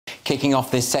Kicking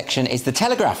off this section is The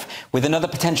Telegraph, with another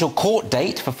potential court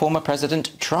date for former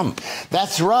President Trump.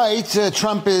 That's right.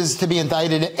 Trump is to be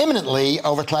indicted imminently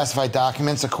over classified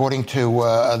documents, according to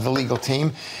the legal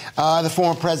team. The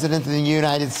former president of the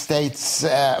United States,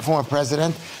 former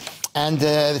president, and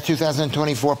the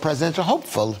 2024 presidential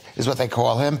hopeful is what they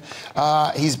call him.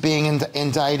 He's being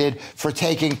indicted for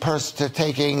taking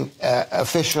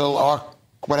official or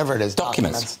whatever it is,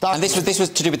 documents. And this was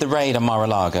to do with the raid on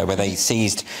Mar-a-Lago, where they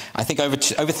seized, I think, over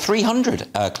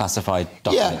 300 classified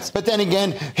documents. Yeah, but then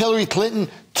again, Hillary Clinton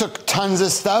took tons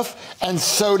of stuff, and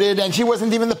so did, and she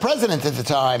wasn't even the president at the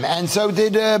time, and so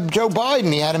did Joe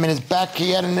Biden. He had him in his back,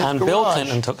 he had him in his garage. And Bill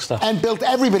Clinton took stuff. And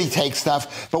everybody takes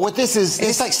stuff. But what this is...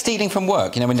 It's like stealing from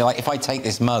work, you know, when you're like, if I take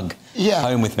this mug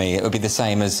home with me, it would be the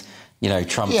same as, you know,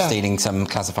 Trump stealing some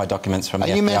classified documents from the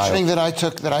FBI. Are you mentioning that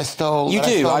I stole? You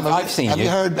do. I've seen you.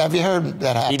 Have you heard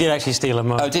that happen? He did actually steal a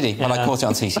mug. Oh, did he? Well, I caught it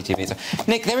on CCTV. So.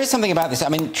 Nick, there is something about this. I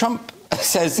mean, Trump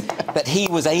says that he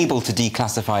was able to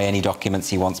declassify any documents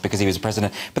he wants because he was a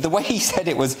president. But the way he said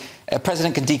it was, a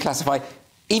president can declassify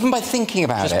even by thinking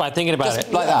about it. Just by thinking about it.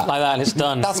 Like that. Like that, and it's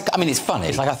done. I mean, it's funny.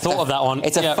 It's like, I thought of that one.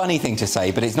 It's a funny thing to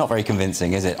say, but it's not very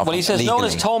convincing, is it? Well, he says, legally. No one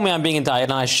has told me I'm being indicted,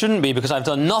 and I shouldn't be because I've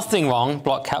done nothing wrong,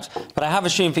 block caps, but I have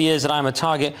assumed for years that I'm a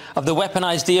target of the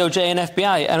weaponized DOJ and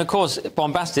FBI. And, of course,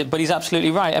 bombastic, but he's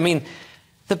absolutely right. I mean,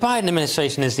 the Biden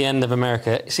administration is the end of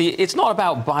America. See, it's not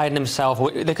about Biden himself.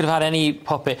 They could have had any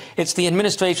puppet. It's the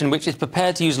administration which is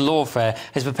prepared to use lawfare,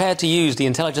 is prepared to use the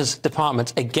intelligence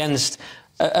department against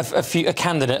a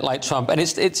candidate like Trump. And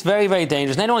it's very, very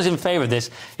dangerous. And anyone who's in favour of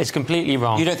this is completely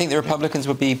wrong. You don't think the Republicans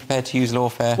would be prepared to use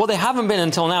lawfare? Well, they haven't been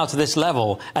until now to this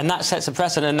level, and that sets a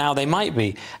precedent, and now they might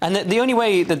be. And the only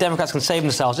way the Democrats can save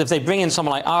themselves is if they bring in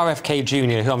someone like RFK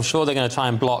Jr., who I'm sure they're going to try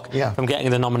and block from getting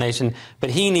the nomination,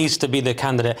 but he needs to be the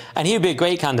candidate, and he would be a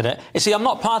great candidate. You see, I'm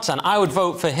not partisan. I would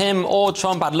vote for him or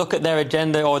Trump. I'd look at their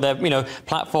agenda or their,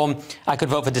 platform. I could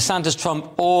vote for DeSantis,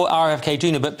 Trump, or RFK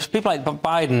Jr., but people like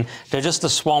Biden, they're just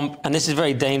a swamp, and this is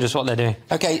very dangerous what they're doing.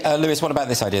 OK, Lewis, what about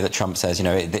this idea that Trump says,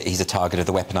 that he's a target of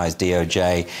the weaponized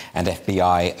DOJ and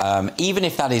FBI? Even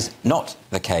if that is not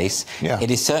the case,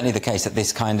 it is certainly the case that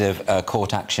this kind of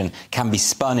court action can be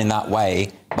spun in that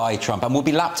way by Trump and will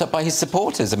be lapped up by his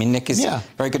supporters. I mean, Nick is a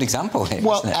very good example here.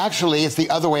 Well, actually, it's the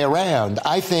other way around.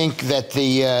 I think that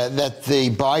the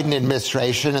Biden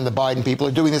administration and the Biden people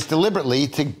are doing this deliberately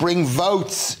to bring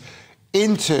votes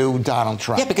into Donald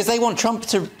Trump. Yeah, because they want Trump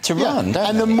to run, don't they?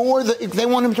 And the more they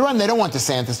want him to run, they don't want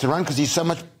DeSantis to run because he's so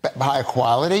much higher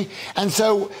quality. And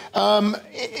so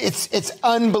it's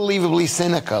unbelievably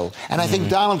cynical. And I think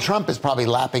Donald Trump is probably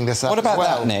lapping this up. What about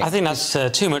that, Nick? I think that's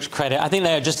too much credit. I think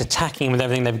they're just attacking him with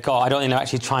everything they've got. I don't think they're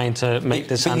actually trying to make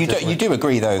DeSantis. But you do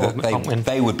agree, though, that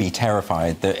they would be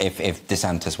terrified that if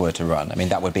DeSantis were to run. I mean,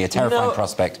 that would be a terrifying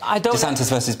prospect. DeSantis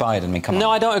versus Biden. I mean, come on.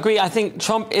 No, I don't agree. I think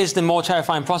Trump is the more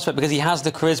terrifying prospect because he has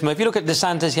the charisma. If you look at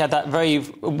DeSantis, he had that very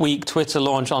weak Twitter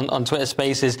launch on Twitter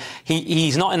Spaces.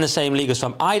 He's not in the same league as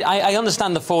Trump. I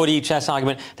understand the 4D chess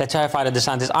argument. They're terrified of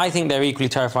DeSantis. I think they're equally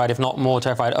terrified, if not more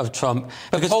terrified, of Trump.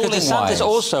 Because DeSantis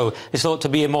also is thought to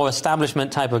be a more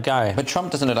establishment type of guy. But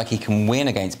Trump doesn't look like he can win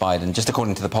against Biden, just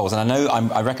according to the polls. And I know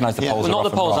I recognise the polls. Well, not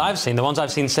the polls wrong. I've seen. The ones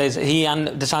I've seen says he and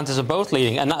DeSantis are both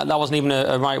leading, and that wasn't even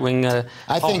a right-wing.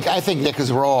 I think Nick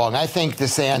is wrong. I think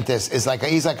DeSantis is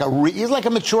he's like a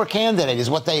mature candidate. Is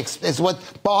what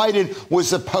Biden was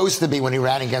supposed to be when he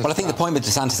ran against. Well, I think the point with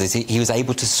DeSantis is he was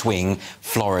able to swing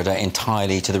Florida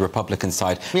entirely to the Republican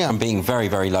side from being very,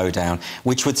 very low down,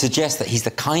 which would suggest that he's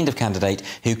the kind of candidate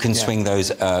who can swing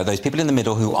those people in the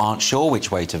middle who aren't sure which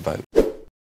way to vote.